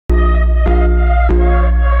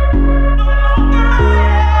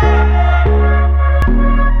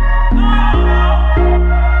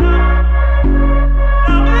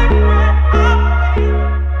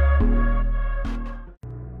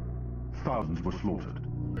civilians were slaughtered.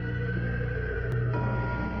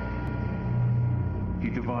 He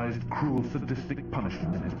devised cruel, sadistic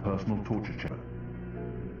punishment in his personal torture chamber.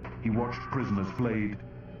 He watched prisoners flayed,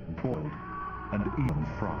 boiled, and even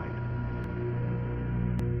fried.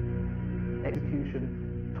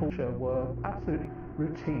 Execution, torture were absolutely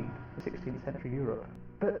routine in 16th century Europe.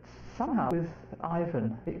 But somehow with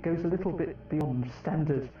Ivan, it goes a little bit beyond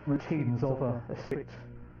standard routines of a strict,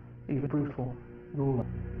 even brutal ruler.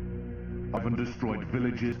 Ivan destroyed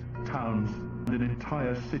villages, towns, and an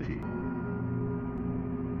entire city.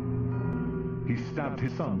 He stabbed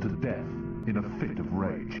his son to death in a fit of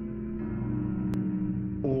rage.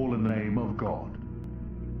 All in the name of God.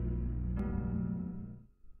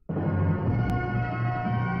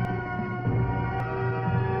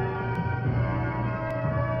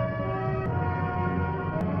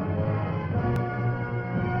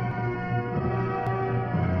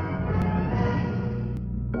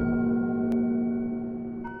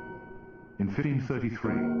 In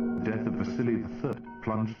 1533, the death of Vasily III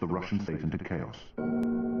plunged the Russian state into chaos.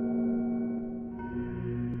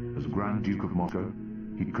 As Grand Duke of Moscow,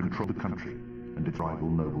 he controlled the country and its rival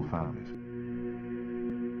noble families.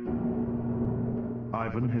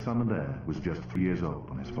 Ivan, his son and heir, was just 3 years old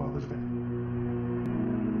on his father's death.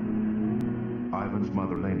 Ivan's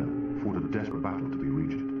mother, Elena, fought a desperate battle to be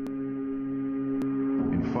regent.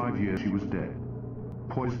 In 5 years she was dead,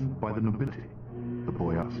 poisoned by the nobility, the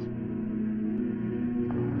boyars.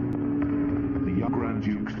 The young Grand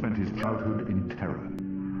Duke spent his childhood in terror.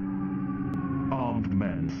 Armed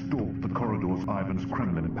men stalked the corridors of Ivan's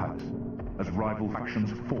Kremlin palace as rival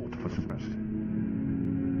factions fought for supremacy.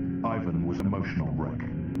 Ivan was an emotional wreck.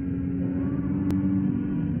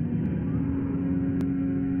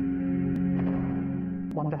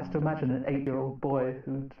 One has to imagine an 8-year-old boy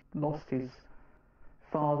who'd lost his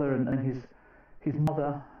father and his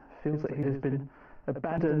mother, feels that he has been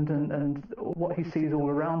abandoned, and what he sees all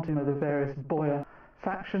around him are the various boyar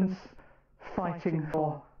factions fighting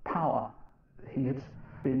for power. He had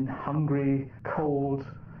been hungry, cold,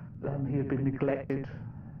 he had been neglected,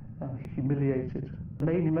 humiliated. The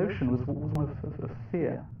main emotion was one of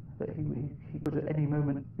fear, that he would at any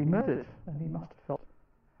moment be murdered, and he must have felt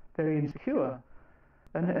very insecure.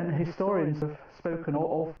 And historians have spoken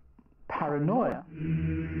of paranoia.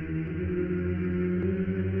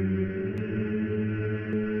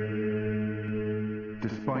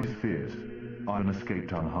 Despite his fears, Ivan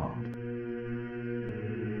escaped unharmed.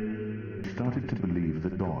 He started to believe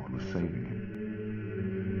that God was saving him.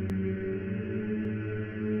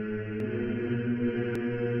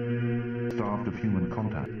 Starved of human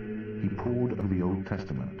contact, he pored over the Old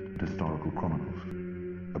Testament and historical chronicles,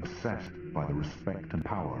 obsessed by the respect and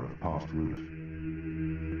power of past rulers.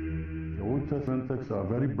 The Old Testament texts are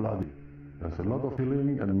very bloody. There's a lot of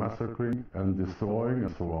killing and massacring and destroying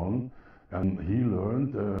and so on. And he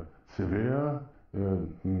learned a severe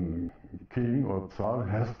king or Tsar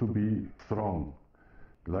has to be strong.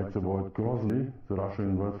 Like the word Grozny, the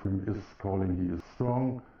Russian word for him is calling he is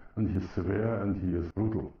strong, and he is severe, and he is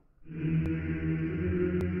brutal.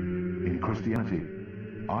 In Christianity,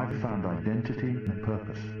 I've found identity and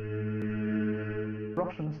purpose.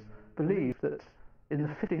 Russians believed that in the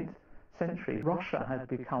 15th century, Russia had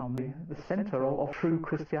become the center of true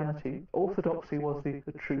Christianity. Orthodoxy was the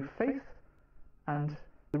true faith, and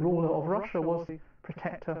the ruler of Russia was the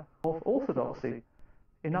protector of orthodoxy.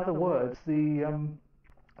 In other words, the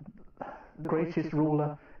greatest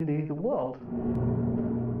ruler in the world.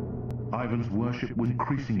 Ivan's worship was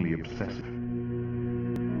increasingly obsessive.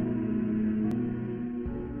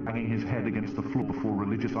 Hanging his head against the floor before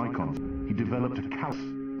religious icons, he developed a callous.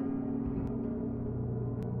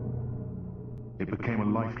 It became a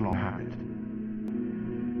lifelong habit.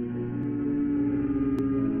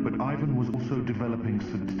 But Ivan was also developing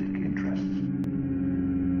sadistic interests.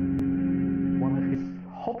 One of his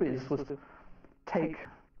hobbies was to take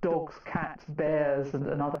dogs, cats, bears,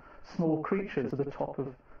 and other small creatures to the top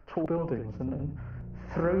of tall buildings and then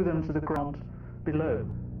throw them to the ground below.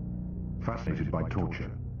 Fascinated by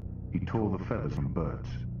torture, he tore the feathers from birds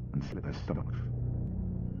and slit their stomachs.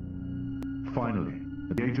 Finally,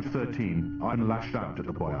 at the age of 13, Ivan lashed out at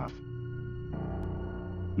the boyars.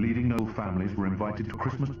 Leading noble families were invited to a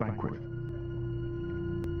Christmas banquet.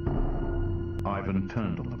 Ivan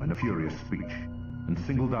turned on them in a furious speech and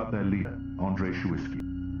singled out their leader, Andrei Shuisky.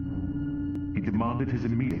 He demanded his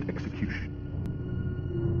immediate execution.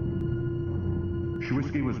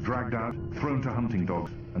 Shuisky was dragged out, thrown to hunting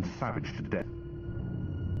dogs, and savaged to death.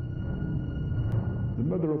 The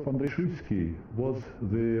murder of Andrei Shuisky was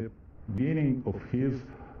the beginning of his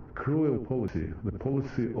cruel policy, the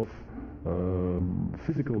policy of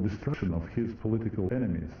physical destruction of his political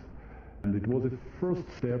enemies. And it was a first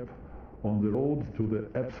step on the road to the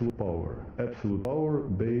absolute power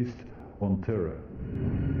based on terror.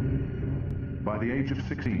 By the age of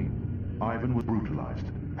 16, Ivan was brutalized,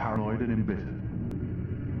 paranoid and embittered.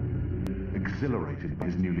 Exhilarated by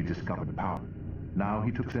his newly discovered power, now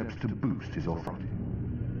he took steps to boost his authority.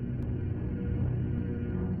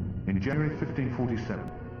 In January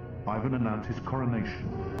 1547, Ivan announced his coronation.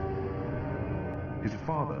 His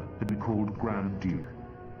father had been called Grand Duke.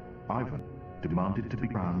 Ivan demanded to be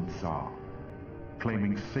Grand Tsar,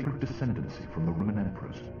 claiming sacred descendancy from the Roman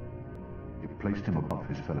emperors. It placed him above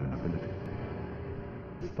his fellow nobility.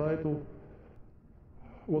 This title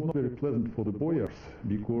was not very pleasant for the boyars,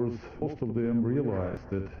 because most of them realized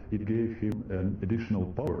that it gave him an additional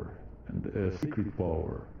power and a secret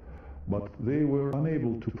power. But they were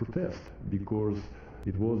unable to protest, because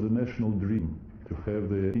it was a national dream to have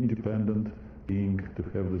the independent king, to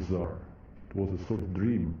have the Tsar. It was a sort of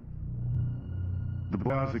dream. The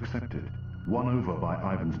boyars accepted, won over by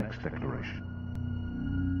Ivan's next declaration.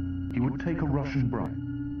 He would take a Russian bride,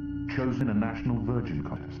 chosen in a national virgin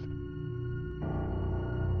contest.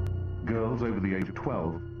 Girls over the age of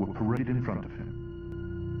 12 were paraded in front of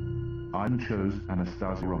him. Ivan chose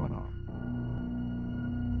Anastasia Romanov.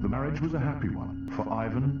 The marriage was a happy one for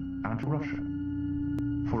Ivan and for Russia.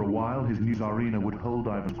 For a while, his new Tsarina would hold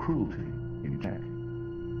Ivan's cruelty in check.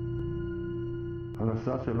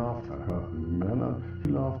 Anastasia loved her man, and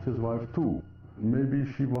he loved his wife too. Maybe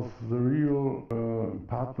she was the real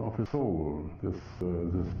partner of his soul, this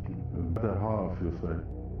better half, you say.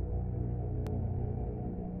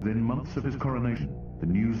 Within months of his coronation, the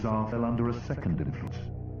new Tsar fell under a second influence.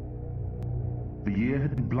 The year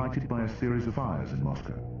had been blighted by a series of fires in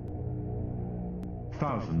Moscow.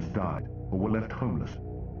 Thousands died or were left homeless.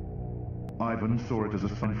 Ivan saw it as a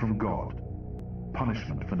sign from God,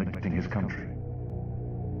 punishment for neglecting his country.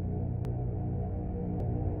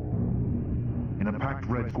 In a packed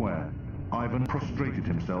red square, Ivan prostrated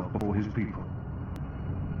himself before his people.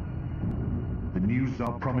 The new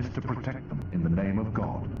Tsar promised to protect them in the name of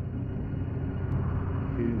God.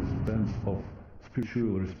 His sense of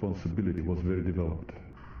spiritual responsibility was very developed.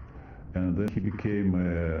 And then he became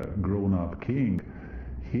a grown-up king.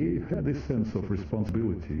 He had this sense of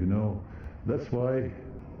responsibility, you know. That's why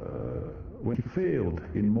when he failed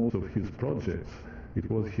in most of his projects, it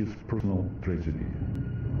was his personal tragedy.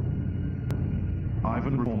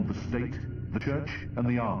 Ivan reformed the state, the church, and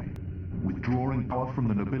the army, withdrawing power from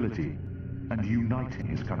the nobility and uniting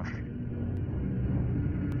his country.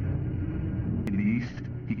 In the east,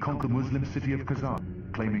 he conquered the Muslim city of Kazan,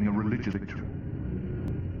 claiming a religious victory.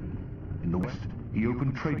 In the west, he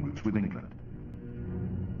opened trade routes with England.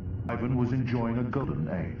 Ivan was enjoying a golden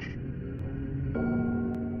age.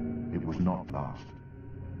 It was not last.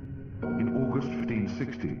 In August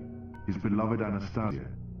 1560, his beloved Anastasia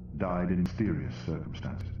died in mysterious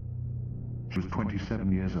circumstances. She was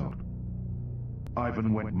 27 years old.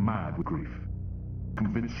 Ivan went mad with grief,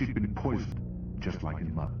 convinced she'd been poisoned, just like his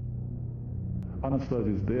mother.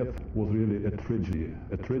 Anastasia's death was really a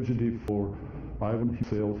tragedy for Ivan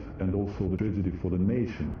himself and also the tragedy for the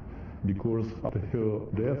nation, because after her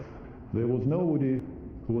death, there was nobody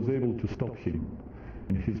who was able to stop him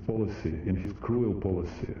in his policy, in his cruel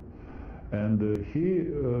policy. And he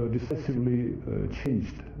decisively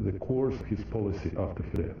changed the course of his policy after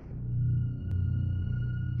her death.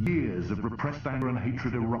 Years of repressed anger and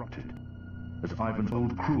hatred erupted as Ivan's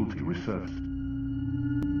old cruelty resurfaced.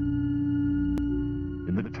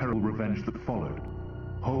 In the terrible revenge that followed,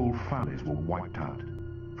 whole families were wiped out,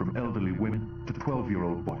 from elderly women to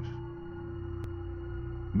 12-year-old boys.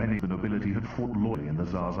 Many of the nobility had fought loyally in the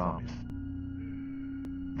Tsar's armies.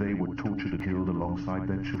 They were tortured and killed alongside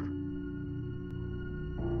their children.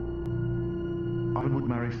 Ivan would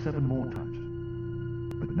marry 7 more times,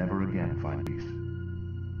 but never again find peace.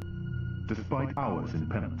 Despite hours in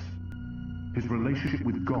penance, his relationship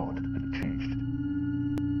with God had changed.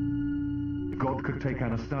 If God could take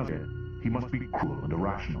Anastasia, he must be cruel and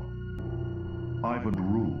irrational. Ivan would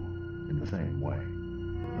rule in the same way.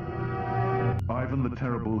 Ivan the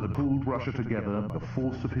Terrible had pulled Russia together by the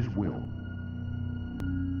force of his will.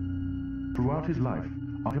 Throughout his life,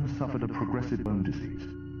 Ivan suffered a progressive bone disease.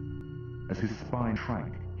 As his spine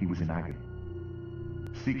shrank, he was in agony.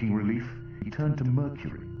 Seeking relief, he turned to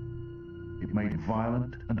mercury. It made him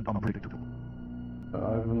violent and unpredictable.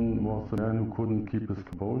 Ivan was a man who couldn't keep his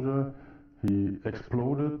composure. He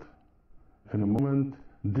exploded in a moment,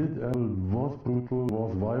 was brutal,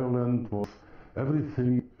 was violent, was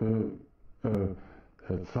everything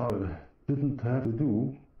a Tsar didn't have to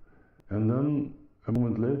do. And then A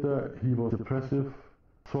moment later, he was depressive,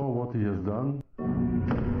 saw what he has done.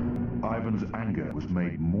 Ivan's anger was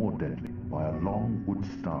made more deadly by a long wood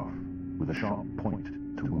staff with a sharp point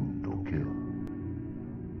to wound or kill.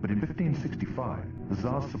 But in 1565, the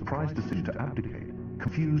Tsar's surprise decision to abdicate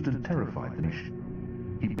confused and terrified the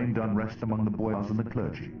nation. He blamed unrest among the boyars and the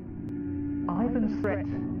clergy. Ivan's threat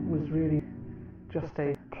was really just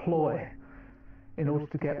a ploy in order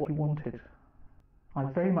to get what he wanted. I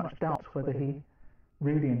very much doubt whether he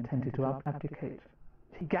really intended to abdicate.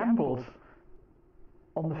 He gambled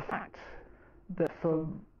on the fact that for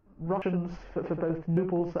Russians, for both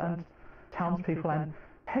nobles and townspeople and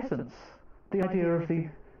peasants, the idea of the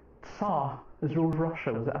Tsar as ruler of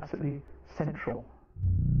Russia was absolutely central.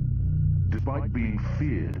 Despite being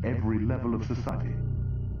feared at every level of society,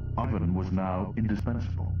 Ivan was now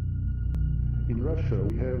indispensable. In Russia,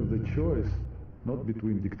 we have the choice not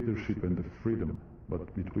between dictatorship and the freedom,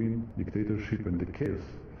 but between dictatorship and the chaos.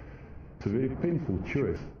 It's a very painful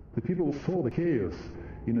choice. The people saw the chaos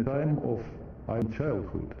in a time of Ivan's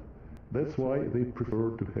childhood. That's why they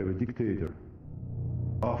prefer to have a dictator.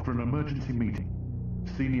 After an emergency meeting,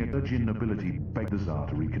 senior Georgian nobility begged the Tsar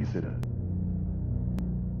to reconsider.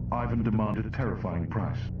 Ivan demanded a terrifying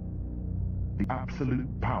price: the absolute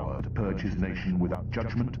power to purge his nation without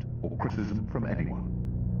judgment or criticism from anyone.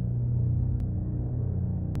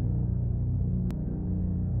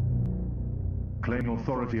 Claiming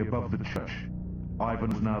authority above the church, Ivan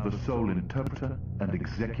was now the sole interpreter and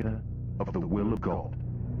executor of the will of God.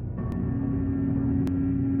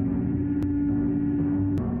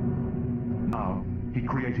 Now, he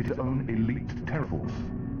created his own elite terror force,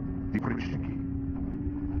 the Oprichniki.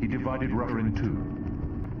 He divided Russia in two,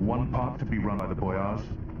 one part to be run by the boyars,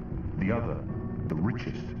 the other, the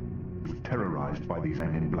richest, was terrorized by these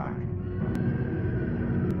men in black.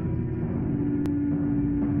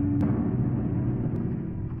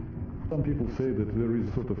 Some people say that there is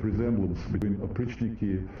a sort of resemblance between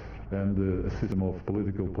Oprichniki and a system of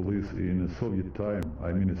political police in Soviet time,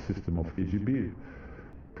 I mean a system of KGB.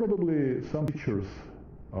 Probably some features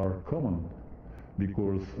are common,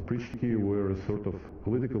 because Oprichniki were a sort of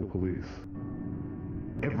political police.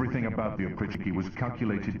 Everything about the Oprichniki was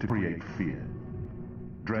calculated to create fear.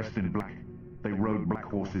 Dressed in black, they rode black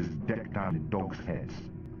horses decked out in dogs' heads,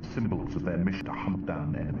 symbols of their mission to hunt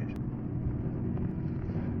down enemies.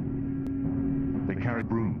 They carried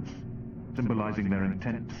brooms, symbolizing their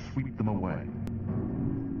intent to sweep them away.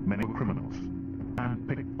 Many were criminals,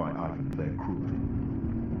 handpicked by Ivan for their cruelty.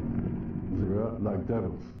 They were like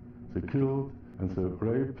devils. They killed and they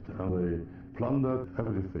raped and they plundered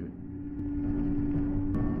everything.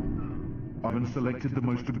 Ivan selected the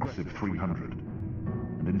most aggressive 300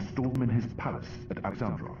 and installed them in his palace at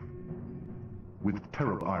Alexandrov. With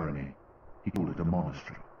terrible irony, he called it a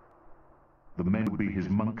monastery. The men would be his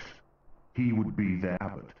monks, he would be their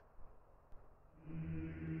abbot.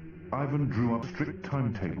 Ivan drew up a strict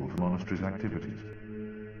timetable for the monastery's activities.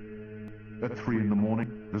 At 3 in the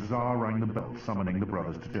morning, the Tsar rang the bell summoning the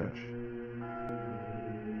brothers to church.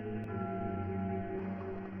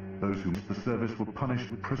 Those who missed the service were punished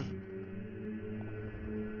with prison.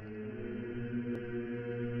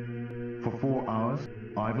 For 4 hours,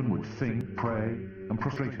 Ivan would sing, pray, and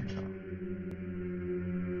prostrate himself.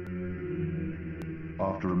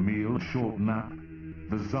 After a meal and a short nap,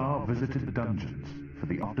 the Tsar visited the dungeons for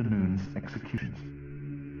the afternoon's executions.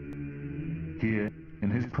 Here, in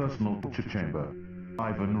his personal torture chamber,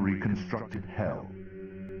 Ivan reconstructed hell.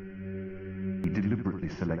 He deliberately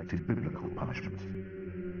selected biblical punishments.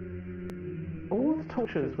 All the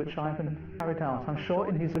tortures which Ivan carried out, I'm sure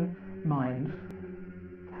in his own mind,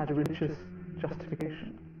 had a religious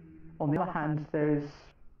justification. On the other hand, there is,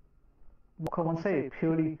 what can one say,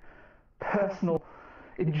 purely personal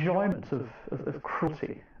enjoyment of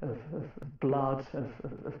cruelty, of blood,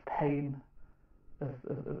 of pain,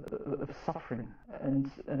 of suffering,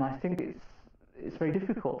 and I think it's very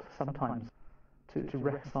difficult sometimes to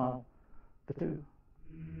reconcile the two.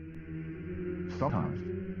 Sometimes,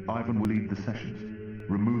 Ivan would lead the sessions,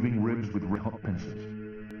 removing ribs with red-hot pincers.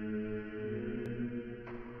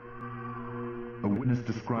 A witness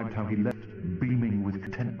described how he left beaming with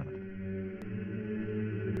contentment.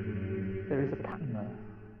 There is a pattern there.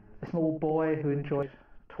 A small boy who enjoyed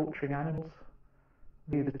torturing animals,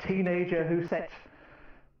 the teenager who set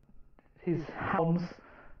his hounds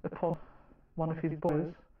upon one of his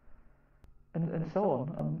boys, and so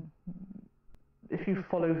on. If you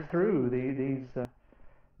follow through these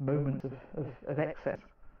moments of excess,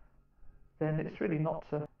 then it's really not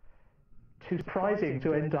too surprising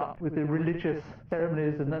to end up with the religious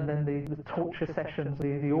ceremonies and then the torture sessions,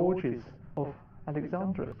 the orgies of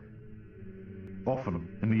Alexandros. Often,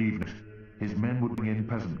 in the evenings, his men would bring in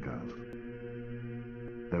peasant girls.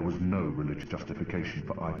 There was no religious justification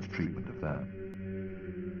for Ivan's treatment of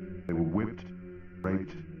them. They were whipped,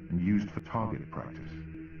 raped, and used for target practice.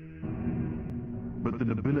 But the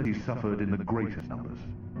nobility suffered in the greatest numbers.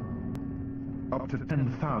 Up to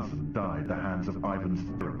 10,000 died at the hands of Ivan's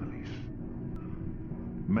terror police.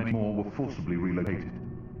 Many more were forcibly relocated,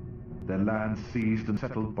 their lands seized and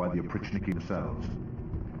settled by the Oprichniki themselves.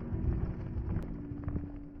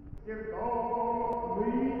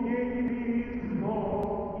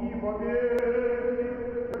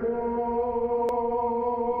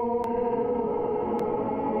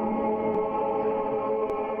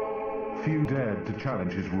 Few dared to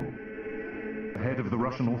challenge his rule. The head of the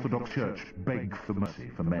Russian Orthodox Church begged for mercy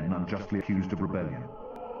for men unjustly accused of rebellion.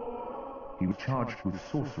 He was charged with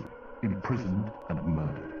sorcery, imprisoned and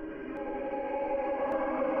murdered.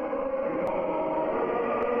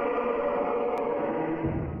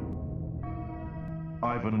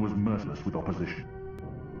 Ivan was merciless with opposition.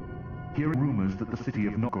 Hearing rumors that the city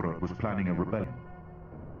of Novgorod was planning a rebellion,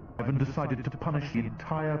 Ivan decided to punish the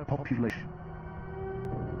entire population.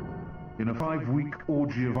 In a 5-week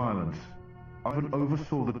orgy of violence, Ivan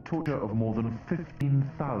oversaw the torture of more than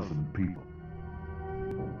 15,000 people.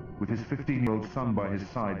 With his 15-year-old son by his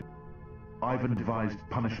side, Ivan devised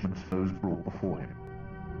punishments for those brought before him.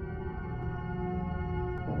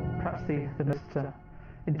 Perhaps the most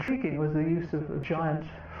intriguing was the use of giant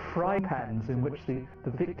fry pans in which the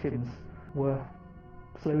victims were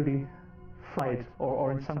slowly fried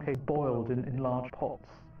or in some cases boiled in large pots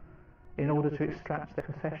in order to extract their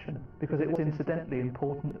confession, because it was incidentally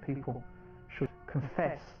important that people should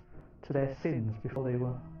confess to their sins before they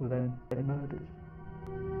were then murdered.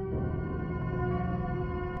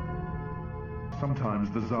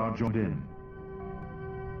 Sometimes the Tsar joined in.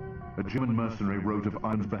 A German mercenary wrote of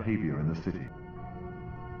Ivan's behavior in the city.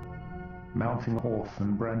 Mounting a horse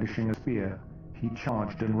and brandishing a spear, he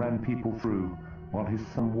charged and ran people through while his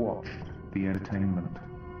son watched the entertainment.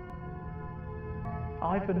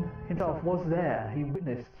 Ivan himself was there. He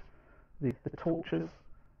witnessed the tortures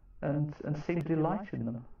and seemed to delight in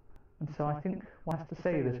them. And so I think one has to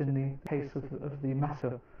say that in the case of the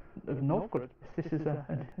massacre of Novgorod, this is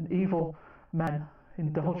an evil man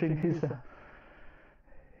indulging his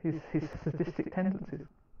sadistic tendencies.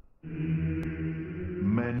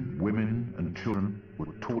 Men, women and children were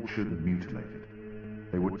tortured and mutilated.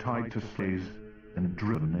 They were tied to sleighs and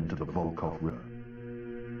driven into the Volkhov River.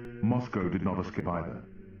 Moscow did not escape either.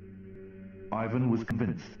 Ivan was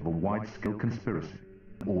convinced of a wide-scale conspiracy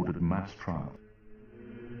and ordered mass trials.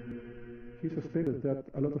 He suspected that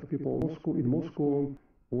a lot of people in Moscow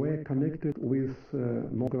were connected with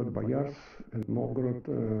Novgorod boyars and Novgorod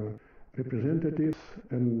representatives,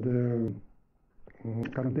 and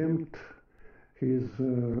condemned his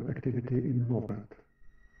activity in Novgorod.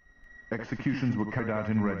 Executions were carried out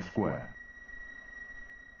in Red Square.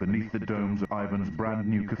 Beneath the domes of Ivan's brand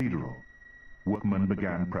new cathedral, workmen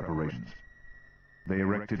began preparations. They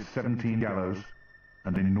erected 17 gallows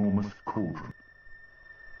and enormous cauldron.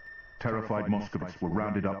 Terrified Muscovites were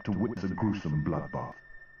rounded up to witness a gruesome bloodbath.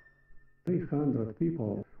 300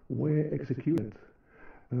 people were executed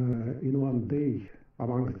in one day,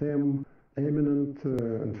 among them eminent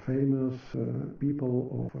and famous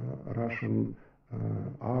people of Russian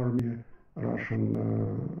army,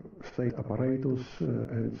 Russian state apparatus,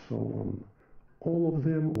 and so on. All of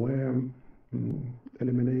them were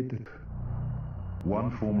eliminated.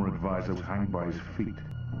 One former advisor was hanged by his feet,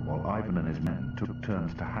 while Ivan and his men took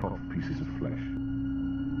turns to hack off pieces of flesh.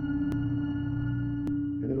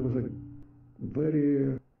 And it was a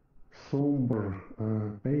very somber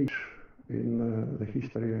page in the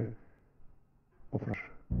history of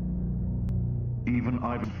Russia. Even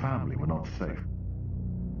Ivan's family were not safe.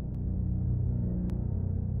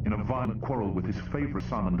 In a violent quarrel with his favorite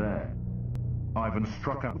son and heir, Ivan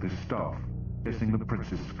struck out with his staff, piercing the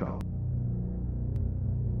prince's skull.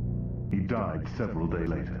 He died several days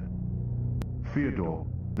later. Fyodor,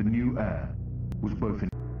 the new heir, was both in.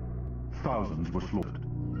 Thousands were slaughtered.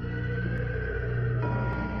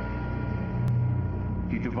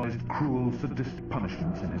 He devised cruel, sadistic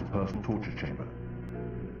punishments in his personal torture chamber.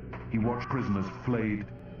 He watched prisoners flayed,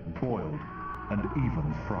 boiled, and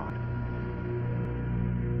even fried.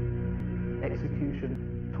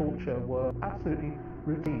 Execution, torture were absolutely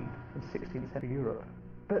routine in 16th century Europe.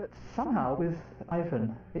 But somehow with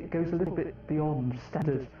Ivan, it goes a little bit beyond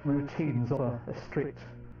standard routines of a strict,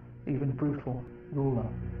 even brutal ruler.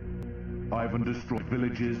 Ivan destroyed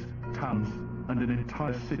villages, towns, and an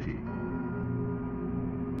entire city.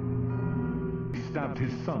 He stabbed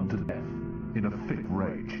his son to death in a fit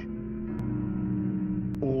rage.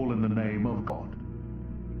 all in the name of God.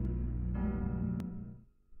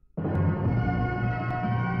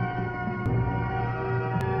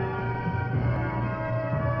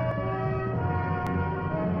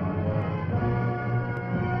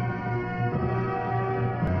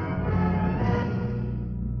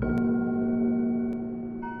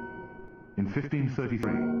 In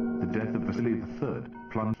 1533, the death of Vasily III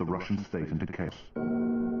plunged the Russian state into chaos.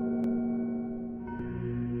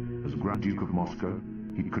 As Grand Duke of Moscow,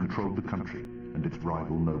 he controlled the country and its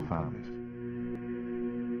rival noble families.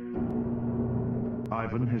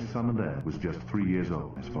 Ivan, his son and heir, was just 3 years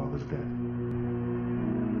old at his father's death.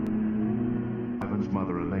 Ivan's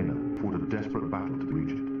mother, Elena, fought a desperate battle to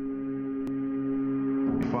reach it.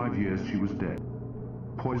 In 5 years, she was dead,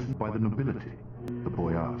 poisoned by the nobility, the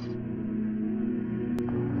boyars.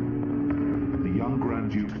 The young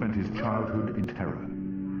Grand Duke spent his childhood in terror.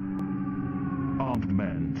 Armed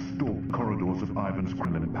men stalked corridors of Ivan's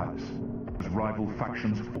Kremlin palace as rival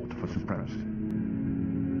factions fought for supremacy.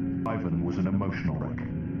 Ivan was an emotional wreck.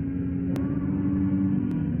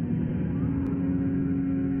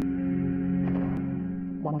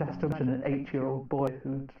 One has to imagine an 8-year-old boy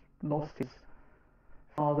who'd lost his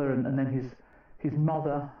father and then his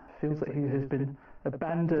mother feels that he has been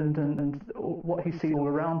abandoned, and what he sees all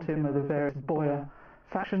around him are the various boyar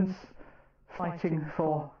factions fighting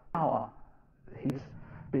for power. He's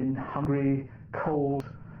been hungry, cold,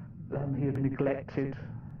 he had been neglected,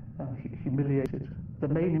 humiliated. The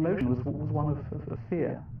main emotion was one of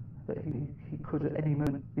fear, that he could at any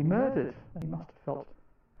moment be murdered, and he must have felt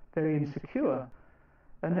very insecure.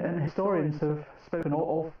 And historians have spoken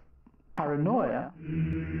of paranoia.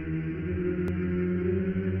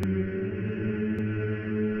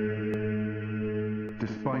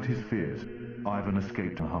 Despite his fears, Ivan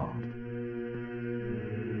escaped unharmed.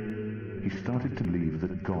 He started to believe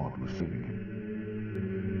that God was saving him.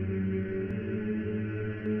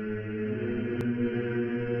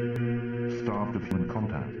 Starved of human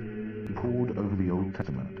contact, he pored over the Old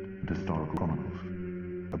Testament and historical chronicles,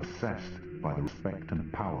 obsessed by the respect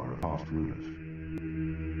and power of past rulers.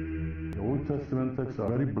 The Old Testament texts are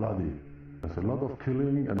very bloody. There's a lot of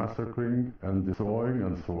killing and massacring and destroying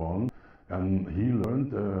and so on. And he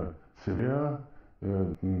learned severe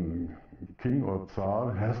king or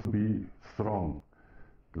Tsar has to be strong.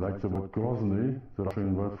 Like the word Grozny, the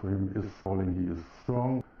Russian word for him is falling. He is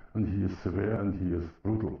strong and he is severe and he is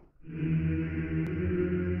brutal.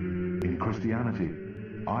 In Christianity,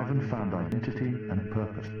 Ivan found identity and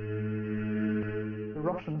purpose. The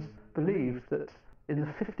Russians believed that in the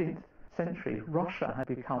 15th century, Russia had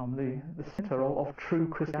become the center of true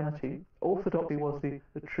Christianity. Orthodoxy was the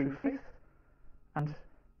true faith, and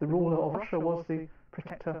the ruler of Russia was the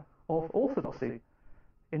protector of orthodoxy.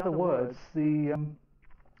 In other words, the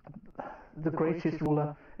greatest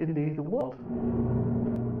ruler in the world.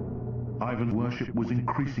 Ivan's worship was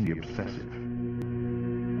increasingly obsessive.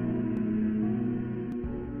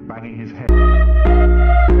 Banging his head